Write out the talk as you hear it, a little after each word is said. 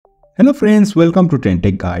Hello friends, welcome to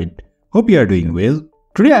TrendTechGuide. Hope you are doing well.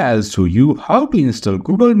 Today I'll show you how to install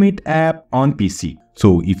Google Meet app on PC.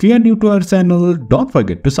 So if you are new to our channel, don't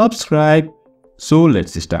forget to subscribe. So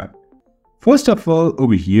let's start. First of all,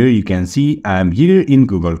 over here you can see I am here in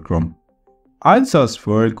Google Chrome. I'll search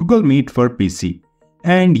for Google Meet for PC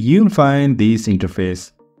and you'll find this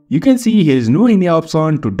interface. You can see here is no any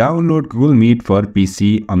option to download Google Meet for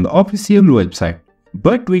PC on the official website.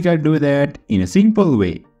 But we can do that in a simple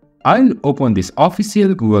way. I'll open this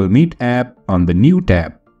official Google Meet app on the new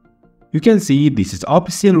tab. You can see this is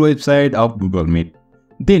official website of Google Meet.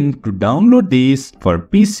 Then to download this for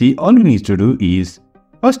PC, all you need to do is,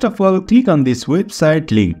 first of all, click on this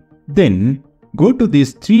website link. Then go to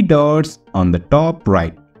these three dots on the top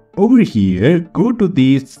right. Over here, go to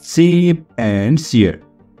this save and share.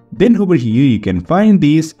 Then over here you can find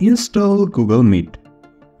this install Google Meet.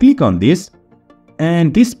 Click on this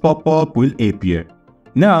and this pop-up will appear.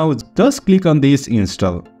 Now just click on this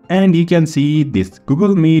install and you can see this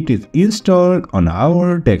Google Meet is installed on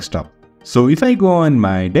our desktop. So if I go on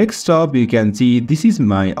my desktop, you can see this is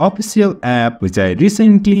my official app which I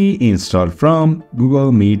recently installed from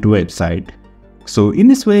Google Meet website. So in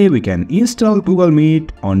this way we can install Google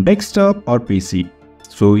Meet on desktop or PC.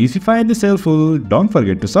 So if you find this helpful, don't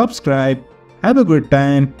forget to subscribe. Have a good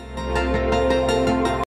time.